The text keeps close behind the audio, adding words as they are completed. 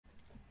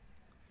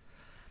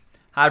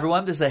Hi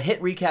everyone, this is a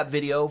hit recap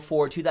video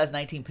for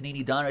 2019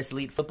 Panini Donruss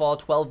Elite Football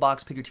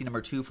 12-box Pick Your Team number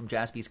 2 from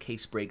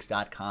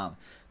jaspyscasebreaks.com.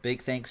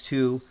 Big thanks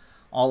to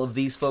all of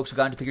these folks who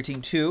got into Pick Your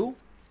Team 2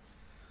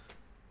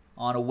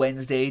 on a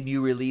Wednesday, new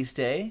release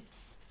day.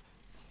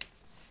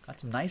 Got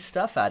some nice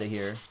stuff out of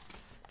here.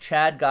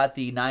 Chad got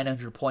the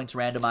 900 points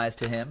randomized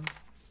to him.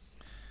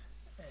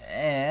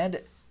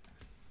 And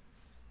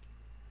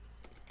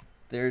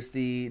there's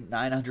the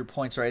 900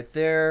 points right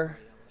there.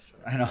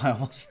 I know, I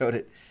almost showed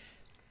it.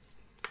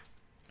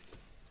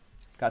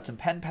 Got some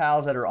pen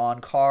pals that are on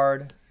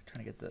card.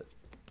 Trying to get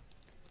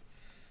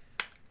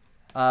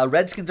the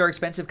Redskins are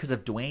expensive because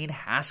of Dwayne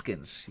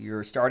Haskins,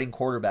 your starting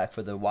quarterback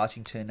for the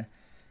Washington,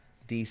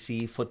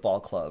 D.C. Football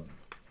Club.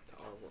 The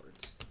R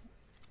words.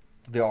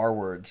 The R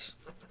words.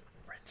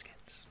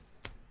 Redskins.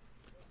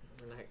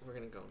 We're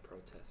gonna go and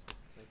protest,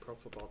 like Pro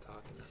Football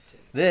Talk, and that's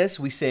it. This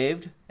we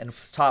saved and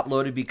top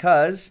loaded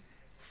because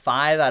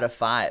 5 out of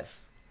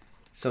 5.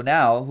 So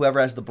now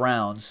whoever has the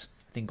Browns,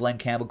 I think Glenn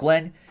Campbell.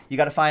 Glenn, you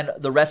got to find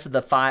the rest of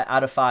the 5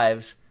 out of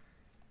 5s.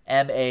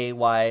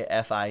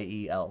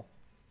 Mayfiel.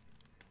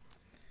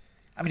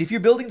 I mean, if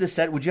you're building this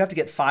set, would you have to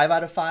get 5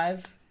 out of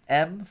 5?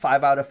 5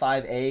 out of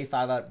 5,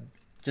 5 out,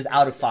 just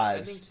out of 5s.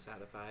 I think just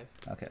out of 5.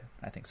 Okay,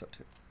 I think so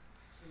too.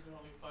 So there's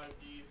only 5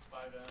 Ds,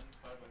 5 Ms,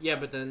 5 like Yeah,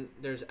 but then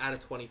there's out of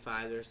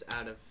 25, there's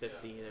out of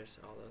 50, there's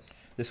all those.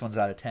 This one's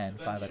out of 10,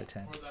 5 out of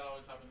 10. Or does that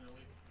always happen in the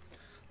league?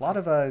 A lot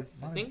of I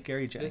think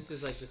Gary Jenks. this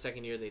is like the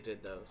second year they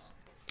did those.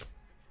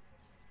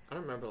 I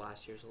don't remember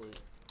last year's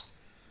Elite.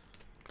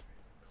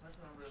 I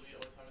remember Elite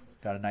always having this.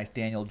 Got a nice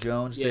Daniel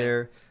Jones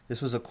there.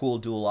 This was a cool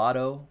dual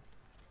auto.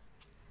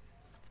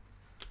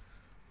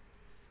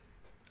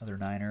 Another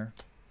Niner.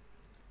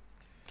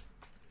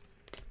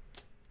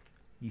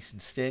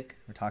 Easton Stick.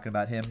 We're talking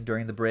about him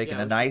during the break. Yeah,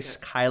 and a nice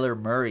Kyler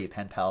Murray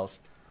pen pals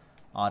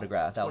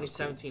autograph. That was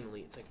cool. 2017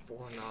 Elite. It's like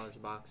 $400 a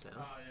box now.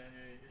 Oh,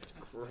 yeah. It's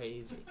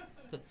crazy.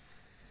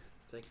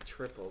 It's like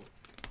tripled.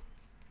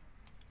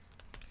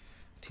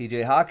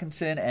 TJ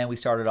Hawkinson. And we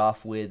started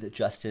off with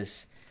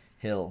Justice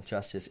Hill.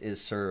 Justice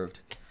is served.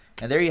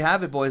 And there you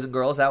have it, boys and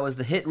girls. That was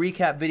the hit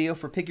recap video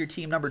for Pick Your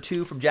Team number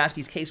 2 from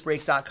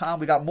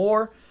jaspyscasebreaks.com. We got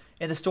more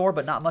in the store,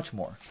 but not much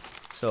more.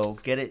 So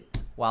get it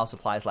while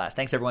supplies last.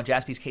 Thanks, everyone.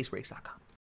 jaspyscasebreaks.com.